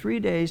weekend of 3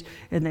 days,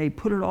 and they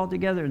put it all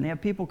together, and they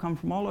have people come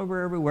from all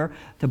over everywhere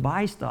to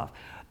buy stuff.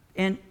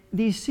 And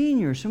these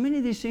seniors, so many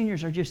of these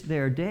seniors are just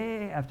there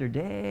day after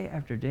day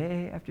after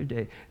day after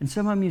day. And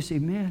some of them you see,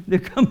 man, they're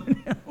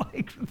coming in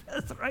like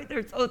this, right?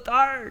 They're so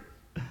tired.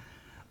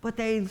 But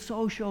they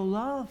so show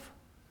love.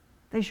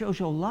 They show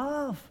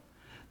love.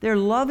 They're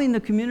loving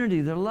the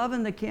community. They're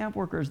loving the camp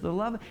workers. They're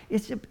loving.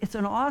 It's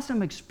an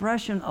awesome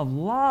expression of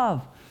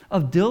love,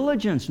 of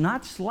diligence,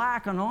 not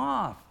slacking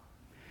off.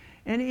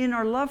 And in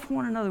our love for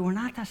one another, we're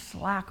not to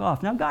slack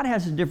off. Now, God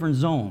has different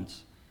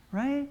zones,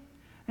 right?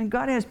 And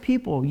God has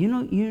people,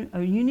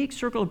 a unique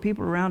circle of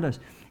people around us.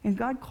 And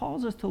God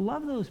calls us to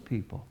love those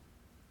people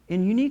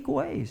in unique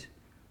ways.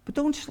 But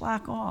don't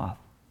slack off.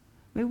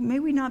 May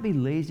we not be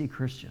lazy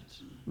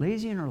Christians,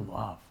 lazy in our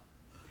love.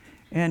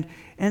 And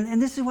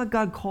this is what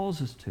God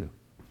calls us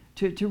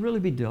to really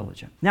be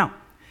diligent. Now,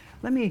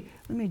 let me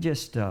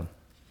just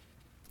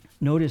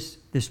notice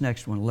this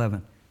next one,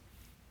 11.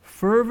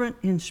 Fervent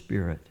in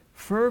spirit.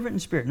 Fervent in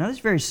spirit. Now, this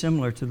is very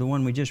similar to the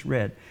one we just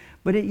read,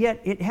 but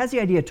yet it has the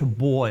idea to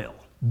boil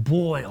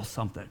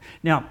something.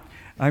 Now,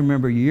 I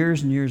remember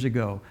years and years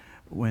ago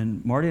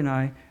when Marty and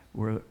I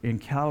were in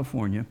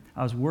California.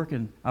 I was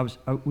working.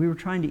 We were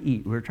trying to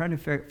eat. We were trying to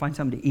find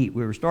something to eat.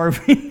 We were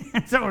starving,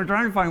 so we were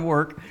trying to find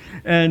work.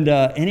 And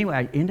anyway,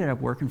 I ended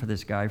up working for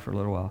this guy for a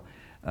little while,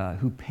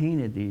 who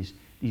painted these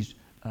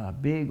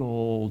big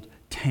old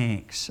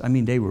tanks. I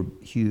mean, they were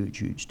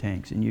huge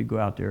tanks. And you'd go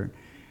out there,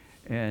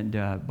 and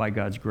by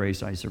God's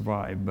grace, I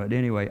survived. But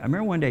anyway, I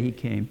remember one day he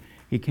came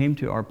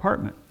to our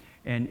apartment,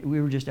 and we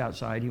were just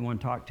outside. He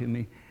wanted to talk to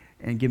me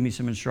and give me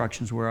some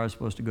instructions where I was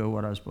supposed to go,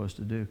 what I was supposed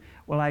to do.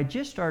 Well, I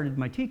just started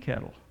my tea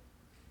kettle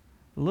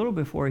a little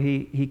before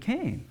he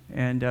came.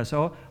 And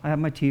so I have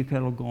my tea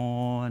kettle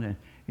going, and,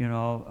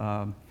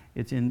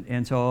 it's in,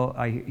 and so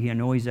I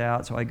know he's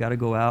out, so I got to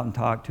go out and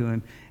talk to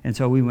him. And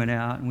so we went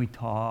out and we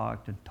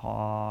talked. And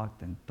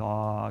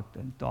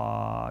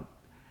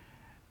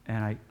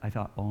I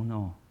thought, oh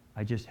no,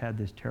 I just had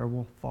this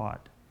terrible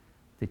thought.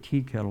 The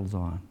tea kettle's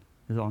on.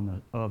 It's on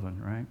the oven,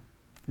 right?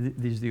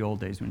 These are the old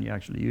days when you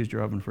actually used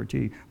your oven for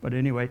tea. But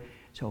anyway,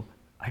 so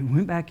I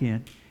went back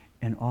in,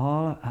 and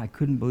I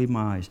couldn't believe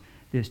my eyes.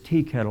 This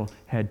tea kettle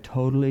had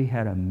totally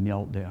had a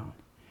meltdown.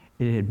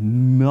 It had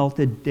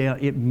melted down.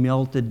 It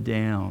melted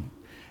down.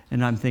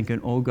 And I'm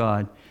thinking, oh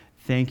God,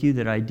 thank you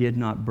that I did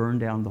not burn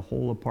down the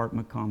whole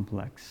apartment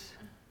complex,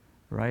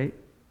 right?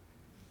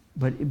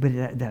 But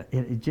it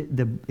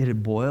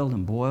had boiled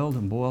and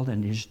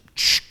just.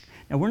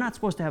 Now we're not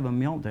supposed to have a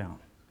meltdown.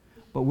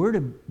 But we're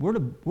to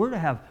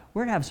have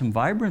some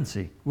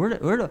vibrancy. We're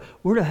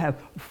to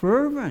have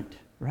fervent,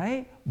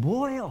 right?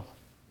 Boil,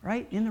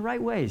 right? In the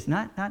right ways.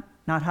 Not hot.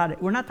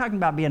 We're not talking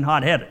about being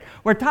hot-headed.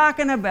 We're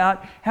talking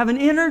about having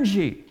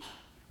energy,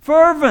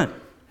 fervent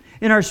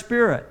in our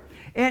spirit.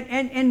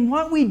 And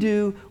what we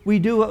do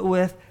it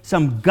with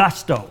some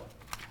gusto.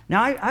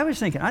 Now I was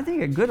thinking, I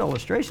think a good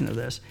illustration of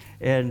this,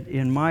 and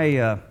in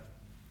my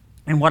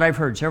and what I've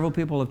heard, several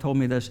people have told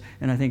me this,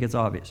 and I think it's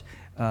obvious.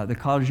 The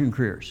college and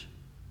careers.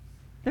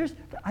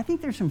 I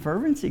think there's some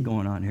fervency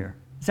going on here.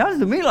 It sounds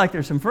to me like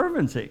there's some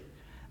fervency.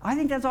 I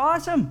think that's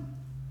awesome.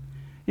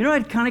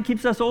 It kind of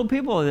keeps us old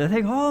people. They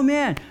think, oh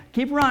man,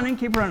 keep running.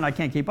 I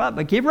can't keep up,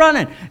 but keep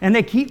running. And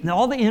they keep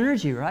all the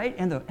energy, right?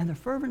 And the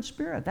fervent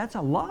spirit. That's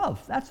a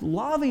love. That's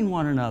loving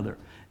one another.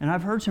 And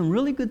I've heard some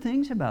really good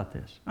things about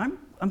this. I'm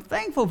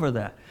thankful for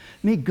that.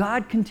 May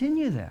God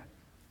continue that.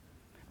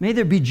 May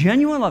there be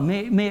genuine love.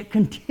 May it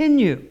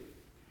continue.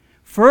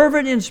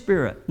 Fervent in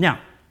spirit. Now,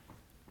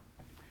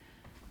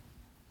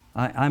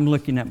 I'm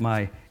looking at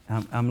my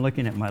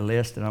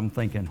list, and I'm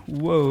thinking,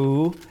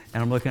 whoa,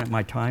 and I'm looking at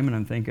my time, and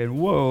I'm thinking,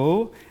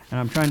 whoa, and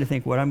I'm trying to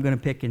think what I'm going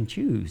to pick and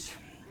choose.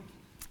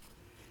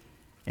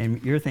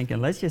 And you're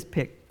thinking, let's just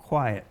pick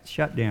quiet,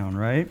 shut down,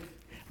 right?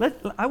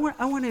 I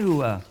want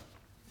to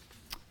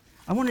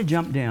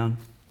jump down,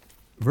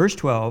 verse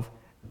 12,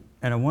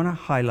 and I want to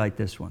highlight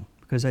this one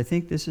because I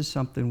think this is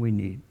something we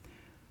need.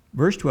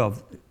 Verse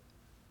 12,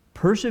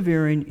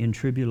 persevering in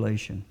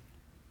tribulation.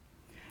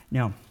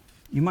 Now,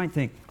 you might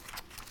think,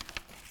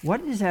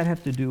 what does that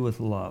have to do with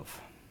love?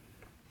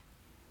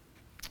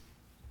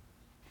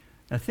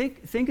 Now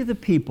think of the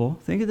people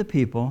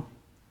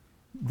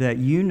that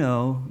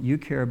you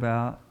care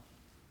about.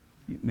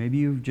 Maybe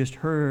you've just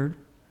heard,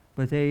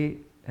 but they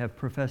have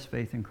professed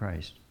faith in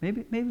Christ.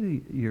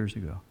 Maybe years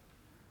ago,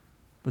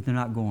 but they're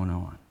not going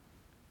on.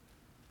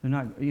 They're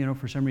not,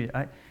 for some reason.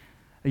 A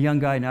young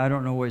guy, now I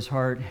don't know his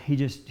heart.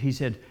 He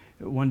said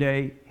one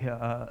day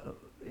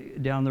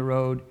down the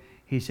road,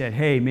 he said,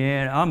 "Hey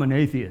man, I'm an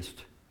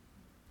atheist.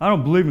 I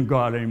don't believe in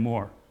God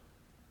anymore."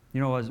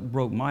 It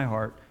broke my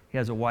heart. He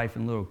has a wife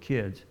and little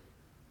kids.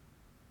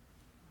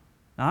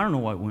 Now, I don't know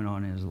what went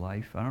on in his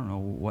life. I don't know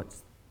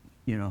what's,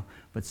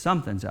 but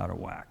something's out of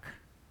whack.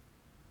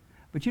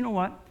 But you know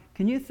what?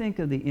 Can you think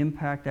of the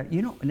impact that,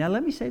 now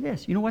let me say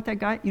this. You know what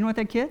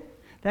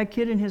that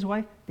kid and his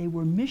wife, they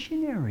were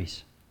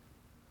missionaries.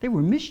 They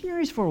were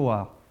missionaries for a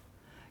while.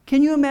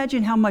 Can you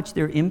imagine how much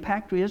their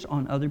impact is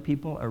on other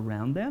people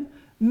around them?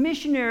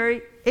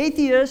 Missionary,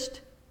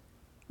 atheist,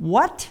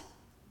 what?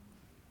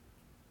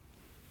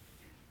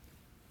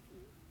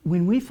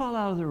 when we fall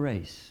out of the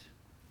race,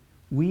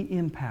 we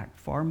impact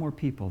far more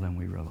people than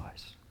we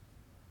realize.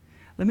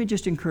 Let me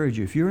just encourage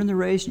you. If you're in the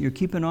race and you're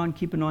keeping on,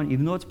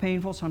 even though it's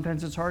painful,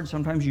 sometimes it's hard,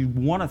 sometimes you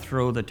want to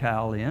throw the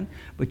towel in,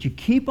 but you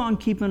keep on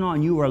keeping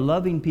on. You are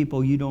loving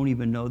people you don't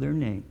even know their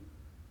name.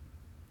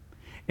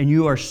 And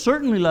you are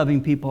certainly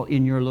loving people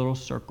in your little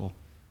circle.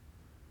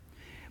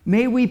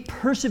 May we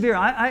persevere.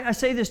 I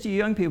say this to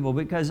young people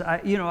because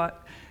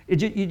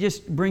you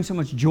just bring so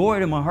much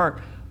joy to my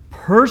heart.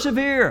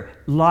 Persevere.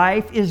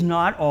 Life is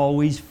not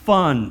always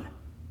fun.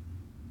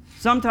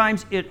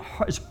 Sometimes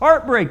it's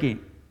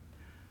heartbreaking.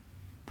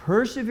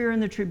 Persevere in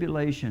the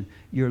tribulation.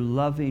 You're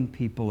loving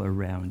people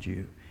around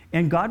you.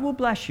 And God will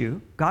bless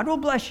you. God will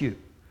bless you.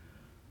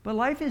 But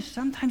life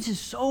sometimes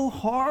so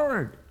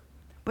hard.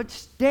 But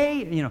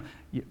stay,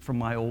 from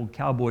my old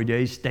cowboy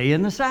days, stay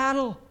in the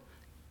saddle.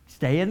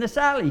 Stay in the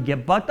saddle. You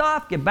get bucked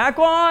off, get back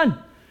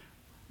on.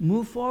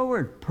 Move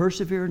forward.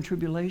 Persevere in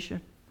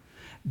tribulation.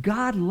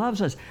 God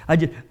loves us. I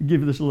just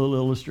give you this little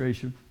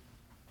illustration.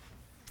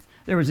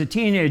 There was a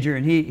teenager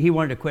and he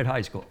wanted to quit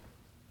high school.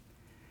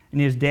 And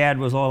his dad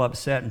was all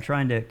upset and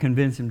trying to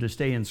convince him to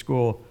stay in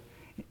school.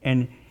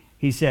 And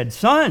he said,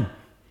 "Son,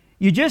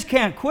 you just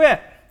can't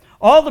quit.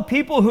 All the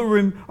people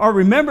who are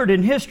remembered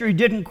in history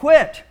didn't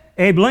quit.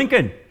 Abe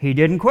Lincoln, he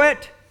didn't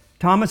quit.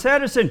 Thomas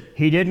Edison,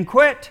 he didn't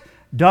quit.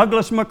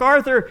 Douglas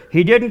MacArthur,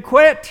 he didn't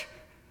quit.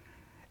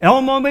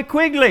 Elmo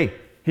McQuigley."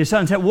 His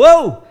son said,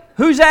 "Whoa,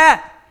 who's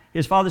that?"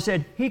 His father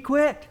said, "He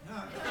quit."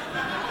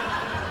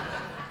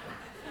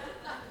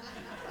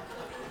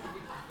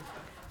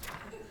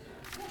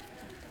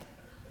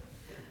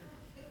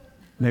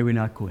 May we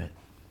not quit.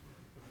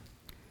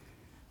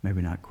 May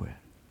we not quit.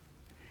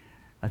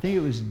 I think it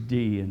was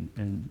Dee,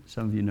 and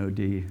some of you know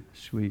Dee,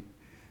 sweet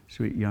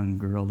young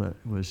girl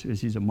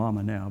she's a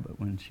mama now, but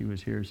when she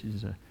was here,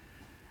 she's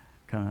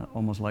kind of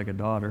almost like a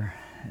daughter.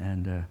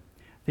 And I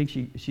think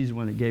she's the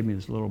one that gave me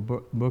this little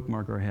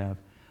bookmarker I have.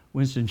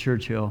 Winston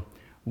Churchill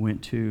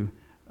went to,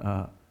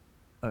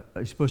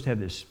 he's supposed to have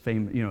this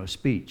famous,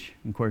 speech.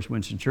 And of course,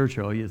 Winston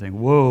Churchill, you think,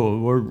 whoa,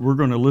 we're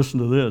going to listen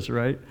to this,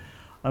 right?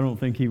 I don't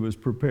think he was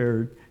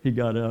prepared. He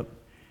got up.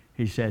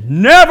 He said,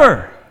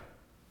 "Never!"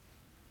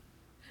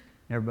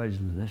 Everybody's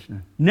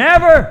listening.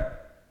 "Never!"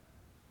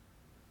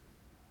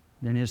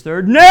 Then his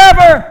third,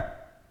 "Never!"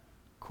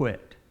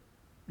 Quit.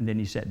 And then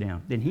he sat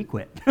down. Then he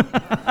quit.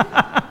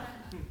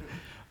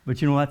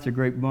 But you know what? That's a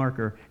great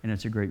marker, and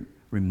it's a great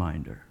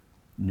reminder.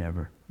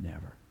 Never,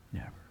 never,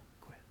 never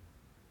quit.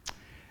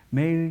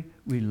 May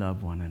we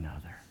love one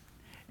another,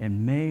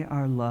 and may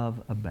our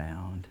love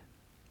abound.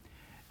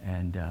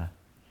 And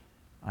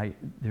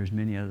there's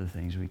many other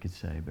things we could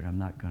say, but I'm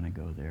not going to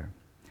go there,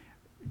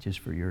 just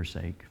for your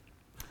sake.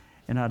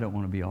 And I don't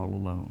want to be all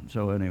alone.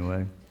 So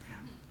anyway,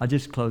 I'll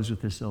just close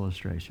with this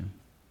illustration.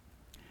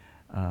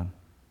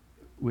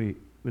 We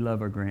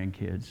love our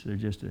grandkids. They're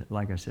just,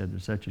 like I said, they're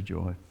such a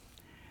joy.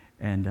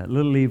 And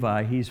little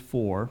Levi, he's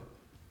 4.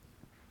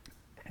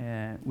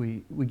 And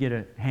we get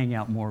to hang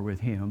out more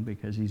with him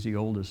because he's the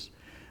oldest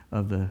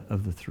of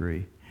the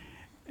 3.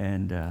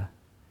 And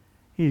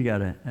he's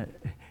got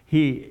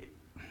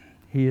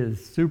he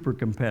is super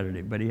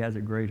competitive, but he has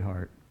a great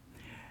heart.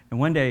 And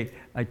one day,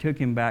 I took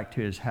him back to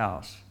his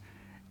house,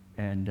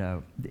 and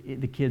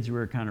the kids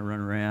were kind of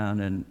running around,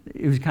 and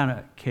it was kind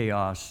of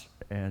chaos.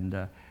 And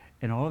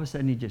all of a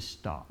sudden, he just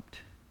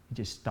stopped. He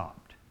just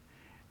stopped.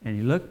 And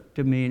he looked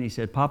at me, and he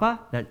said, "Papa,"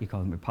 he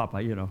called me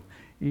Papa,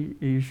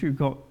 You should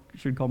call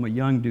him a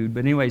young dude.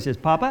 But anyway, he says,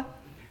 "Papa,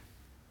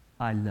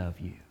 I love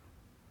you.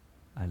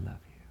 I love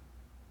you."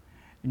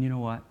 And you know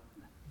what?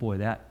 Boy,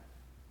 that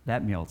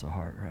melts a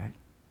heart, right?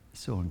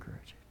 So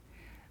encouraging.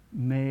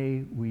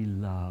 May we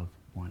love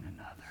one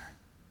another.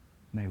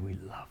 May we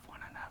love one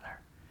another.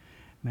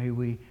 May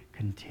we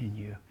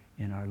continue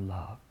in our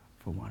love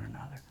for one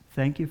another.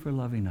 Thank you for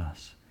loving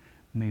us.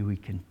 May we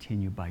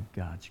continue by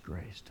God's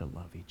grace to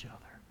love each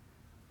other.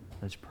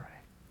 Let's pray.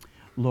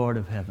 Lord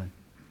of heaven,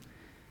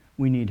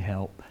 we need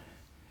help.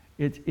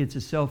 It's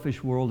a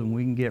selfish world, and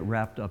we can get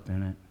wrapped up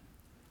in it.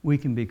 We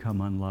can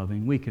become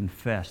unloving. We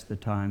confess the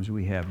times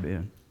we have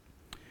been.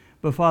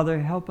 But Father,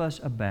 help us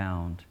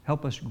abound,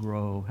 help us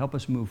grow, help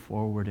us move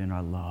forward in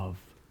our love.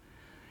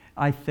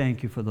 I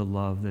thank you for the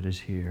love that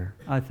is here.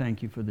 I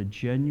thank you for the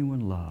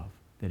genuine love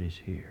that is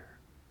here.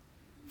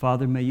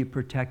 Father, may you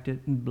protect it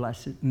and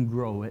bless it and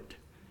grow it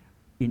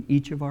in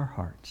each of our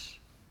hearts.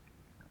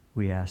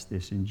 We ask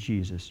this in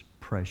Jesus'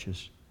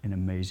 precious and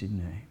amazing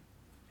name.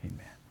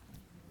 Amen.